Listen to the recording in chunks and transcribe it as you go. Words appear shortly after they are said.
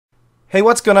Hey,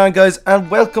 what's going on, guys,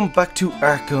 and welcome back to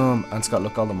Arkham. And Scott,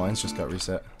 look, all the mines just got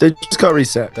reset. They just got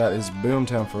reset. That is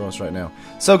boomtown for us right now.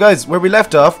 So, guys, where we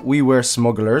left off, we were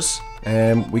smugglers.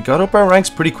 We got up our ranks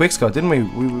pretty quick, Scott, didn't we?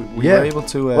 We were able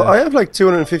to. Well, I have like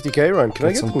 250k run. Can I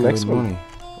get some the next good one? money.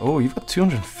 Oh, you've got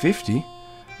 250.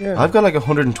 Yeah. I've got like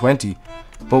 120.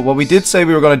 But what we did say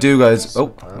we were going to do, guys.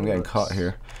 Oh, I'm getting caught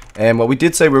here. What we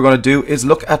did say we were going to do is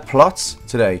look at plots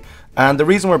today. And the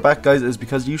reason we're back, guys, is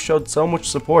because you showed so much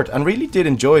support and really did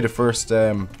enjoy the first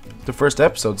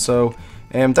episode. So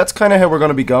that's kind of how we're going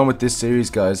to be going with this series,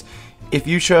 guys. If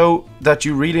you show that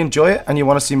you really enjoy it and you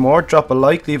want to see more, drop a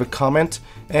like, leave a comment,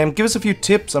 and give us a few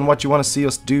tips on what you want to see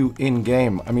us do in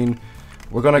game. I mean,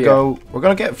 we're gonna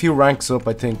get a few ranks up,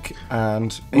 I think.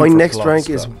 And my next rank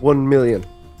is 1 million.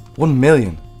 1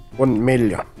 million. 1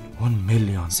 million. 1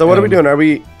 million. So what are we doing? Are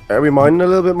we mining a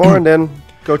little bit more and then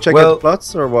go check out the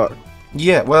plots, or what?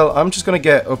 Yeah, well, I'm just going to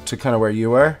get up to kind of where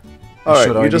you are. Alright,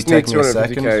 you just need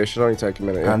 250k, it should only take a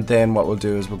minute, yeah. And then what we'll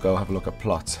do is we'll go have a look at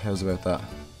plots. How's about that?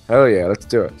 Hell yeah, let's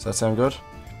do it. Does that sound good?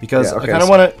 Because yeah, okay, I kind of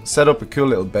want to set up a cool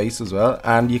little base as well,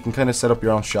 and you can kind of set up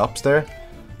your own shops there.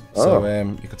 So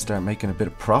you could start making a bit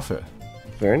of profit.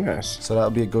 Very nice. So that'll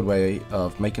be a good way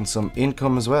of making some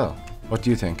income as well. What do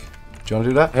you think? Do you want to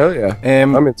do that? Hell yeah,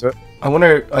 I'm into it. I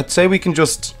wonder, I'd say we can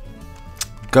just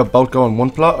both go on one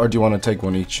plot, or do you want to take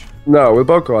one each? No, we'll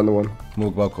both go on the one.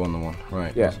 We'll both go on the one,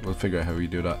 right? Yeah. We'll figure out how we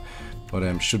do that,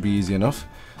 but should be easy enough.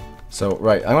 So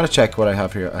right, I'm gonna check what I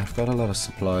have here. I've got a lot of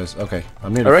supplies. Okay,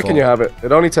 I'm nearly I reckon full. you have it.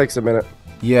 It only takes a minute.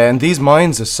 Yeah, and these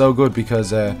mines are so good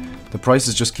because the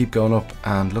prices just keep going up.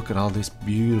 And look at all this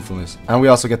beautifulness. And we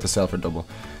also get to sell for double,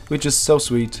 which is so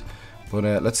sweet. But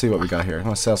let's see what we got here. I'm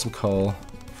gonna sell some coal.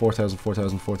 4,000,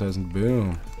 4,000, 4,000.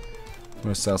 Boom. I'm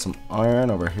gonna sell some iron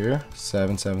over here.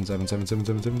 7, 7, 7, 7, 7,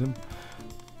 7, 7, 7.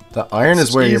 The iron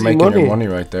is where you're making your money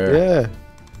right there. Yeah.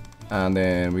 And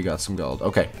then we got some gold.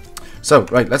 Okay. So,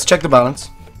 right, let's check the balance.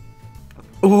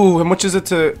 Ooh, how much is it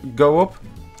to go up?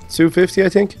 250, I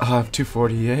think. I have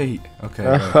 248. Okay.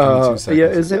 Right, give me 2 seconds. Yeah,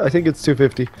 is it? I think it's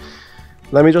 250.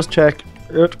 Let me just check.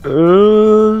 It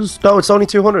is... No, it's only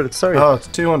 200. Sorry. Oh, it's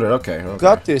 200. Okay. You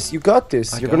got this. You got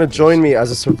this. You're going to join me as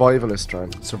a survivalist,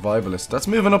 Ryan. Survivalist. That's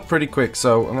moving up pretty quick.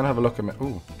 So, I'm going to have a look at my...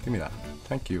 Ooh, give me that.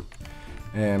 Thank you.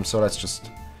 So, let's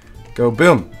just go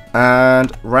boom.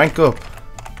 And rank up.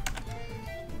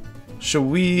 Shall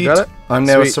we... Got it? I'm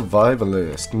now a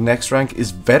survivalist. Next rank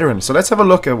is veteran. So, let's have a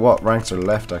look at what ranks are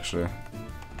left, actually.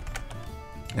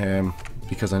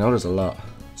 Because I know there's a lot.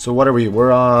 So what are we?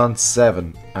 We're on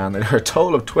 7, and there are a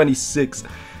total of 26.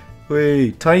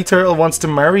 Wait, Tiny Turtle wants to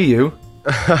marry you.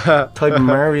 Type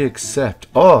marry accept.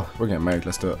 Oh, we're getting married.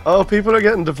 Let's do it. Oh, people are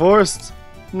getting divorced.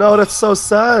 No, that's so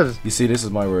sad. You see, this is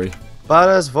my worry.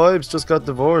 Badass Vibes just got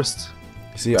divorced.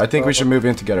 You see, I think we should move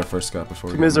in together first, Scott,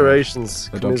 before we Commiserations.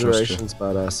 I don't trust you. Commiserations,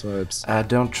 Badass Vibes. I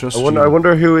don't trust I you.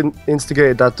 wonder who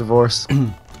instigated that divorce.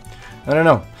 I don't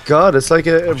know. God, it's like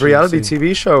a reality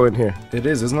TV show in here. It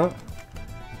is, isn't it?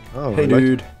 Oh, hey,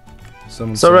 dude. So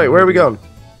right, where are we going?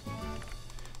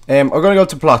 We're gonna go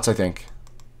to plots, I think.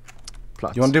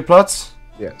 Plots. You want to do plots?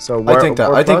 Yeah. So I think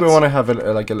that. I think we want to have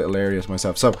like a little area to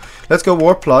myself. So let's go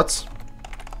war plots.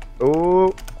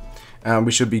 Oh. And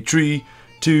we should be 3,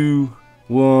 2,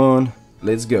 1.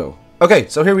 Let's go. Okay,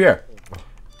 so here we are.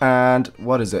 And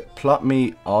what is it? Plot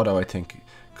me auto, I think,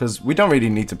 because we don't really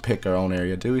need to pick our own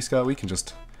area, do we, Scott? We can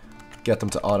just get them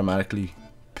to automatically.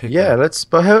 Yeah, let's.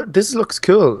 But how this looks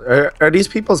cool. Are these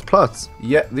people's plots?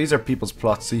 Yeah, these are people's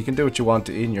plots, so you can do what you want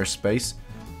in your space.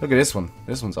 Look at this one.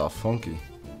 This one's all funky.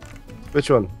 Which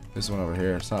one? This one over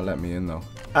here. It's not letting me in though.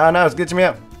 Ah, no, it's glitching me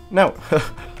out. No.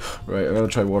 Right, I'm gonna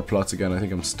try war plots again. I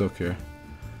think I'm stuck here.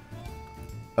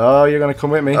 Oh, you're gonna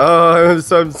come with me? Oh, I'm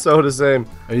so the same.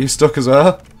 Are you stuck as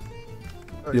well?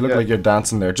 You look like you're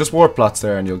dancing there. Just war plots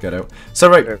there, and you'll get out. So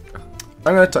right.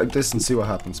 I'm gonna type this and see what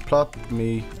happens. Plot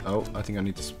me. Oh, I think I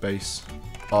need the space.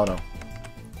 Auto.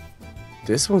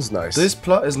 This one's nice. This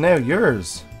plot is now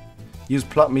yours. Use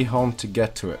plot me home to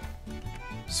get to it.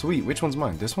 Sweet. Which one's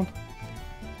mine? This one?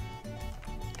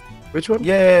 Which one?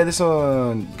 Yeah, this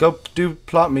one. Go do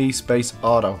plot me space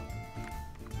auto.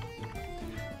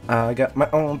 I got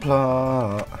my own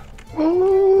plot.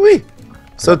 Ooh-wee.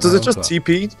 So does it just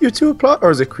TP you to a plot, or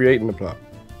is it creating a plot?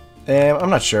 I'm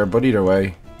not sure, but either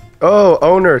way. Oh,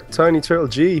 owner, Tiny Turtle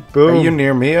G. Boom. Are you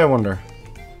near me, I wonder?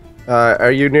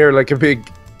 Are you near like a big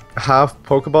half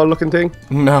Pokeball looking thing?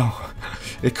 No.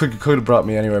 It could have brought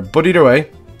me anywhere. But either way,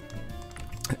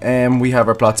 we have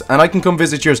our plots. And I can come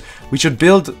visit yours. We should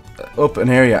build up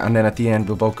an area, and then at the end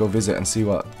we'll both go visit and see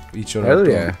what each other Hell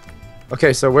yeah.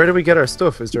 Okay, so where do we get our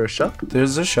stuff? Is there a shop?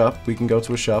 There's a shop. We can go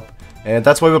to a shop.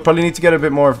 That's why we'll probably need to get a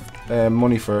bit more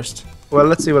money first. Well,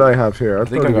 let's see what I have here. I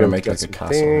think I'm gonna make like a castle.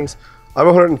 Things. I'm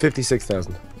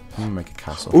 156,000. I'm gonna make a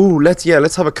castle. Ooh, let's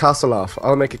have a castle off.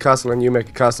 I'll make a castle and you make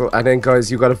a castle, and then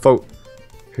guys, you gotta vote.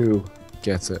 Who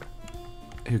gets it?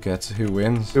 Who gets it? Who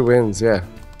wins? Who wins? Yeah.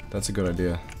 That's a good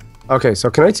idea. Okay, so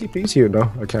can I TP to you?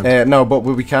 No, I can't. No, but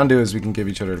what we can do is we can give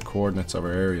each other the coordinates of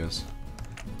our areas,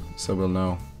 so we'll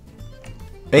know.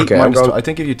 8 Okay, minus. I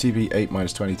think if you TP 8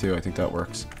 minus 22, I think that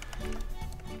works.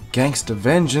 Gangsta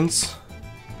Vengeance.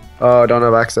 Oh, I don't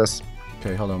have access.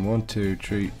 Okay, hold on. 1, 2,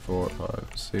 3, 4, 5,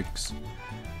 6.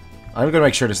 I'm gonna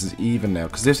make sure this is even now,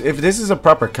 because if this is a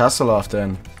proper castle off,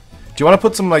 then do you want to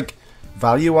put some like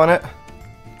value on it?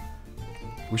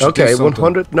 We should do Okay, something.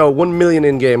 100. No, 1 million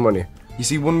in-game money. You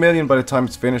see, 1 million by the time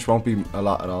it's finished won't be a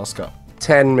lot at all, Scott.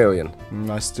 10 million.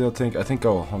 I think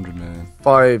go 100 million.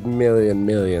 5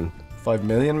 million. 5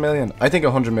 million. I think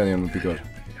 100 million would be good.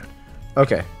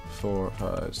 Okay. 4,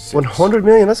 5, 6. 100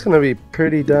 million. That's gonna be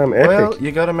pretty damn epic. Well,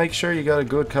 you gotta make sure you got a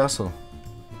good castle.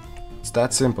 It's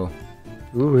that simple.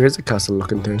 Ooh, here's a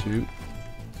castle-looking thing. 2.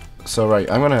 So right,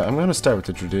 I'm gonna start with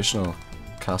the traditional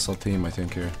castle theme. I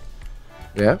think here.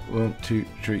 Yeah. 1, 2,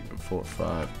 3, 4,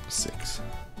 5, 6.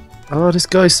 Oh, this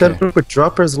guy set it up with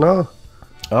droppers and all.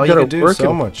 Oh, you got can it do so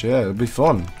working. much. Yeah, it'll be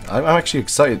fun. I'm actually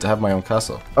excited to have my own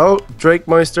castle. Oh, Drake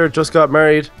Meister just got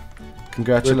married.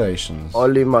 Congratulations.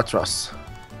 Oli Matras.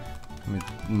 Let me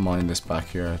mine this back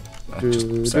here. I Do, just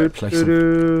do, started do, placing.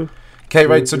 do. Okay,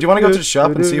 right. So do you want to go to the shop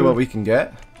and do, see do. what we can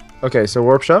get? Okay, so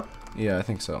warp shop. Yeah, I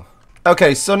think so.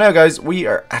 Okay, so now guys, we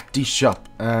are at the shop,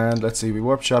 and let's see. We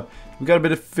warp shop. We got a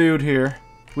bit of food here.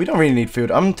 We don't really need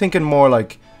food. I'm thinking more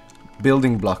like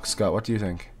building blocks, Scott. What do you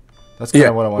think? That's kind Yeah,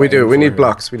 of what I want. we do. We need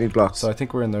blocks. We need blocks. So I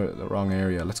think we're in the wrong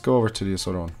area. Let's go over to this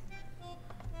other one.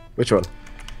 Which one?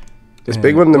 This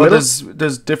big one in the well, middle?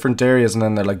 there's different areas, and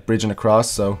then they're like bridging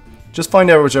across. So just find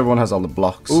out whichever one has all the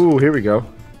blocks. Ooh, here we go.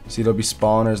 See, there'll be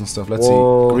spawners and stuff. Let's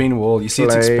Wool, see. Green wool. You see,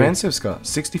 it's clay. expensive, Scott.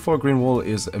 64 green wool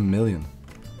is $1 million.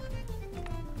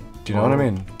 Do you know what I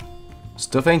mean?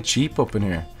 Stuff ain't cheap up in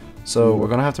here. So we're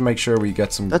gonna have to make sure we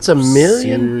get some. That's $1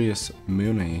 million? Serious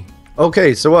money.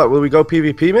 Okay, so what? Will we go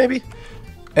PvP maybe?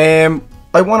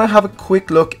 I want to have a quick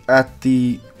look at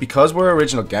the, because we're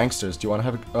original gangsters. Do you want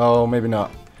to have a, oh, maybe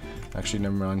not. Actually,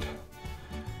 never mind.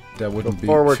 That wouldn't be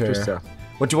Forward fair. to south.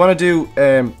 What do you want to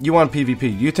do? You want PvP? Do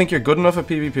you think you're good enough at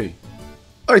PvP?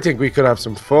 I think we could have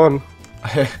some fun.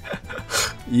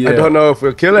 Yeah. I don't know if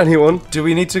we'll kill anyone. Do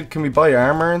we need to? Can we buy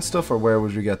armor and stuff, or where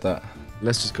would we get that?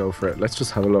 Let's just go for it. Let's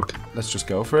just have a look. Let's just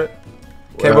go for it.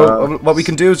 Okay, well, what we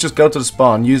can do is just go to the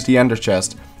spawn, use the ender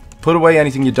chest, put away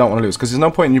anything you don't want to lose, because there's no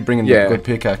point in you bringing Yeah. a good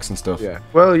pickaxe and stuff. Yeah.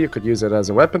 Well, you could use it as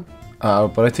a weapon.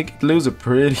 But I think you'd lose it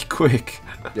pretty quick.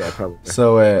 Yeah, probably.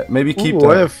 So maybe keep Ooh, that.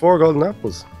 I have 4 golden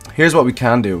apples. Here's what we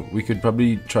can do. We could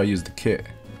probably try use the kit.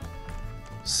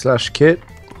 / kit.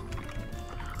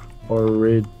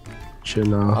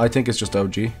 Original. I think it's just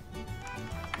OG.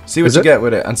 See what Is you it? get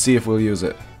with it and see if we'll use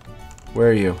it. Where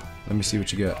are you? Let me see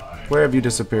what you get. Where have you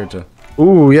disappeared to?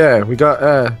 Ooh, yeah, we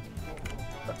got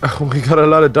we got a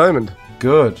lot of diamond.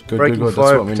 Good. Breaking That's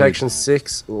 5, what we protection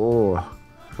 6. Oh, need.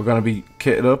 We're gonna be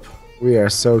kitted up. we are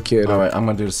so kitted. Alright, I'm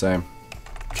gonna do the same.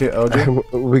 Kit OG.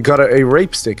 We got a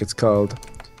rape stick, it's called.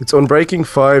 It's unbreaking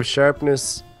 5,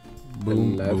 sharpness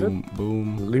Boom, 11, boom,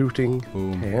 boom. looting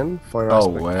Boom. 10, fire Oh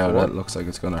aspect wow, 4, that looks like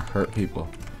it's gonna hurt people.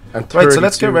 and Right, so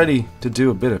let's get 32 ready to do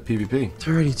a bit of PvP.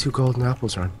 32 golden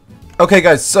apples, Ryan. Okay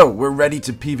guys, so we're ready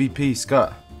to PvP,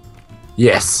 Scott.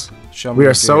 Yes. Show me We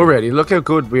your are so gear. ready. Look how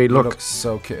good we You look. look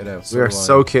so kitted out. We are do I.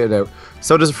 so kitted out.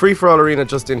 So there's a free-for-all arena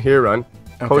just in here, Ryan.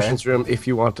 Okay. Potions room if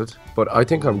you want it. But I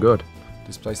think I'm good.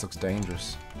 This place looks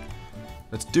dangerous.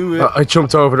 Let's do it. I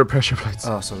jumped over the pressure plates.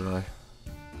 Oh, so did I.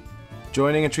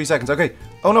 Joining in 3 seconds. Okay.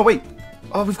 Oh no, wait.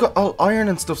 Oh, we've got all iron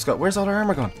and stuff, Scott. Where's all our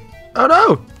armor gone? Oh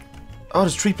no! Oh,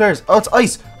 there's 3 players. Oh, it's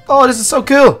ice. Oh, this is so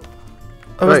cool.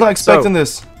 I was Right, not expecting so-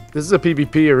 this. This is a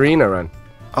PvP arena, Ryan.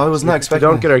 I was not We expecting.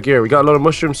 don't get our gear. We got a lot of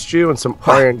mushroom stew and some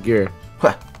iron gear.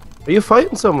 Wha- Are you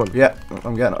fighting someone? Yeah,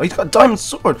 I'm getting. Oh, he's got a diamond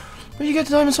sword. Where you get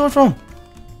the diamond sword from? Get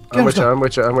I'm him, with you, Scott. I'm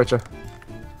with you, I'm with you.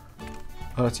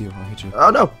 Oh, that's you. I hit you. Oh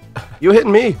no! You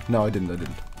hitting me! No, I didn't.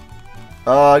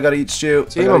 Oh, I gotta eat stew.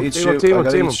 Team I gotta him, eat team stew. him, team I him,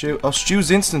 gotta team eat him. stew. Oh,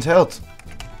 stew's instant health.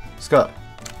 Scott.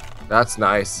 That's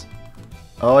nice.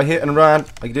 Oh, I hit and ran.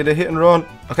 I did a hit and run.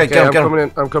 Okay, Okay, get him, I'm get him. coming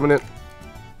in, I'm coming in.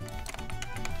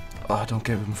 Oh, don't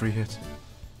give him free hits.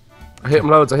 I hit him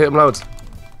loads, I hit him loads.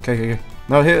 Okay.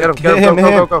 No, hit, Get him, hit get him, him, hit go,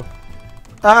 him. go, go, go.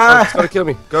 Ah! He's gonna kill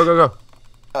me. Go, go,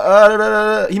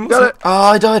 go. He must Got have, it. oh,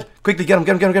 I died. Quickly, get him.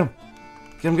 Get him.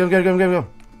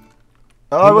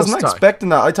 Oh, I was must not die. expecting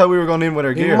that. I thought we were going in with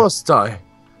our He gear. must die.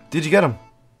 Did you get him?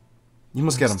 You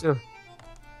must get him. Still.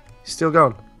 He's still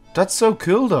going. That's so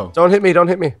cool, though. Don't hit me, don't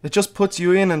hit me. It just puts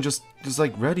you in and just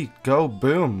like, ready, go,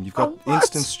 boom. You've got Oh, what?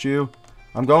 instant stew.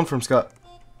 I'm going for him, Scott.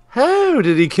 How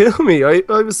did he kill me? I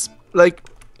was like,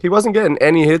 he wasn't getting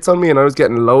any hits on me and I was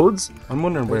getting loads. I'm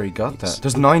wondering where he got that.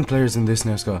 There's 9 players in this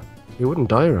now, Scott. He wouldn't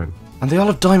die, Ryan. And they all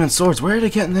have diamond swords. Where are they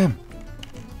getting them?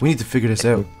 We need to figure this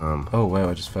out. Oh, wow,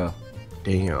 I just fell.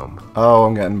 Damn. Oh,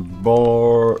 I'm getting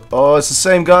bored. Oh, it's the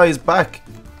same guy. He's back.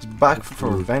 He's back for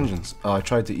vengeance. Oh, I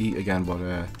tried to eat again, but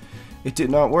it did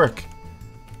not work.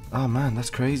 Oh, man, that's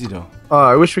crazy, though. Oh,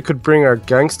 I wish we could bring our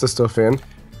gangster stuff in.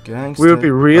 Gangsta. We would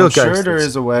be real I'm sure gangsters. there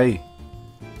is a way.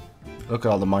 Look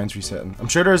at all the mines resetting. I'm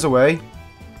sure there's a way.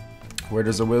 Where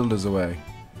there's a will, there's a way.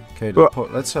 Okay,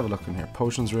 let's have a look in here.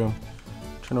 Potions room.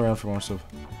 Turn around for more stuff.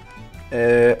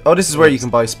 Oh, this is where you can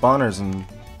buy spawners and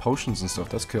potions and stuff.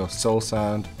 That's cool. Soul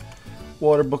sand,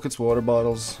 water buckets, water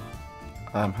bottles.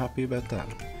 I'm happy about that.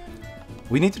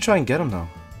 We need to try and get them though.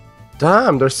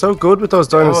 Damn, they're so good with those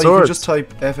diamond You swords. can just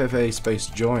type FFA space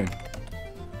join.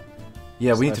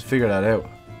 Yeah, we need to figure that out.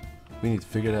 We need to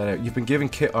figure that out. You've been given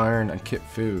kit iron and kit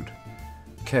food.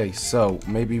 Okay, so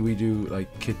maybe we do like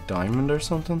kit diamond or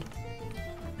something.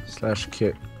 /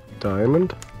 kit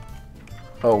diamond.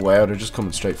 Oh wow, they're just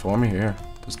coming straight for me here.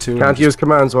 There's 2 of Can't them use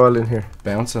commands while in here.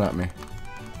 bouncing at me.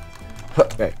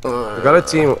 Okay. We got a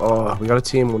team. Oh, we got a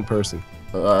team, one person.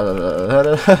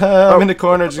 I'm in the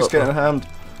corner just getting hammed.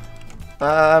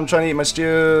 I'm trying to eat my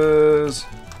stews.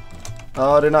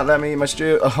 Oh, they're not letting me eat my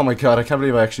stew. Oh my god, I can't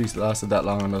believe I actually lasted that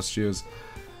long on those stews.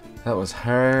 That was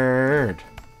hard.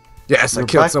 Yes, Your I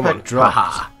killed backpack someone. dropped.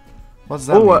 Haha. What does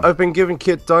that Oh, mean? I've been given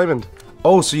kit diamond.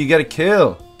 Oh, so you get a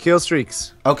kill. Kill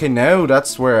streaks. Okay, now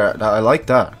that's where I like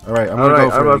that. All right, I'm gonna Alright,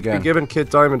 go for it I've been again. given kit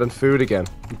diamond and food again.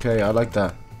 Okay, I like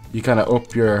that. You kind of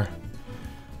up your,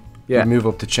 Yeah. you move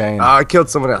up the chain. Ah, I killed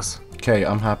someone else. Okay,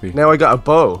 I'm happy. Now I got a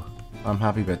bow. I'm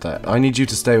happy about that. I need you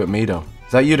to stay with me though.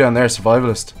 Is that you down there,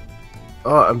 survivalist?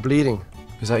 Oh, I'm bleeding.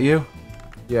 Is that you?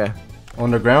 Yeah.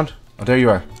 Underground? Oh, there you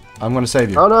are. I'm gonna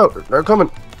save you. Oh no, they're coming.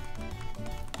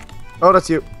 Oh, that's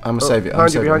you. I'm gonna save you.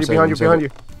 Behind you, behind you.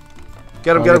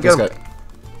 Get him, get him.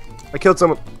 I killed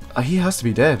someone. He has to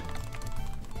be dead.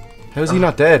 How is he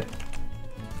not dead?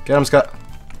 Get him, Scott.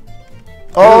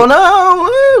 Oh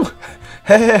no! Woo!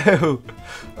 How?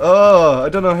 Oh, I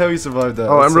don't know how he survived that.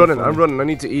 Oh, That's I'm so running, funny. I'm running. I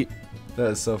need to eat.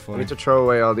 That is so I funny. need to throw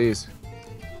away all these.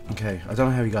 Okay, I don't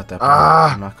know how he got that. But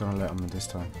Ah. I'm not gonna let him in this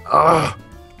time. Ah,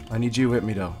 I need you with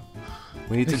me though.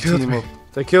 We need they to killed team me. up.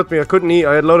 They killed me. I couldn't eat.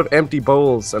 I had a load of empty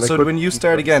bowls. And I So couldn't when you eat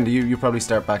start them. again, you probably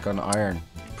start back on iron.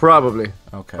 Probably.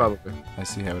 Okay. Probably. I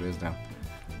see how it is now.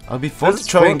 I'll be fun This to is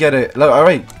try fun. and get it. Look, all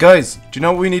right, guys. Do you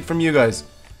know what we need from you guys?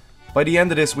 By the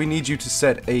end of this, we need you to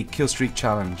set a kill streak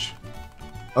challenge.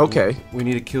 Okay, We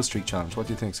need a kill streak challenge. What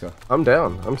do you think, Scott? I'm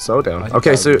down. I'm so I down. think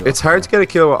Okay, that so would be it's hard awesome. to get a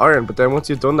kill with iron, but then once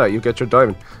you've done that, you get your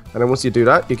diamond. And then once you do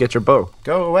that, you get your bow.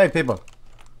 Go away, people.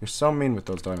 You're so mean with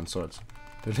those diamond swords.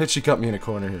 They literally got me in a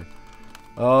corner here.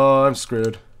 Oh, I'm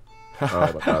screwed.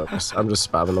 Oh my god, I'm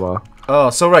just spamming them all. Oh,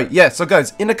 so right, yeah. So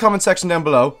guys, in the comment section down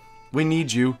below, we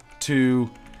need you to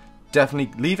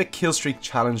definitely leave a kill streak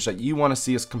challenge that you want to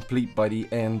see us complete by the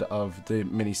end of the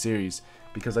mini series.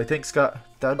 Because I think, Scott,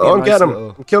 that'd be Oh, a I'm nice getting him.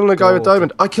 little I'm killing a guy with goal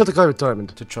diamond. I killed a guy with diamond.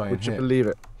 to try and Would you hit. believe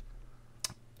it?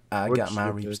 I Would got my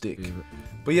you reap stick. believe it?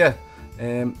 But yeah,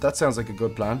 that sounds like a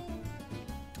good plan.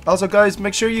 Also, guys,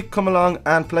 make sure you come along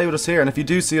and play with us here. And if you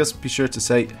do see us, be sure to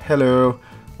say hello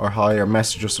or hi or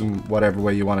message us in whatever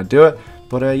way you want to do it.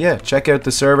 But yeah, check out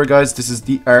the server, guys. This is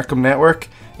the Arkham Network.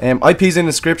 IP's in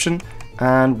the description.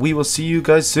 And we will see you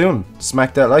guys soon.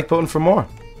 Smack that like button for more.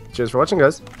 Cheers for watching,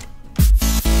 guys.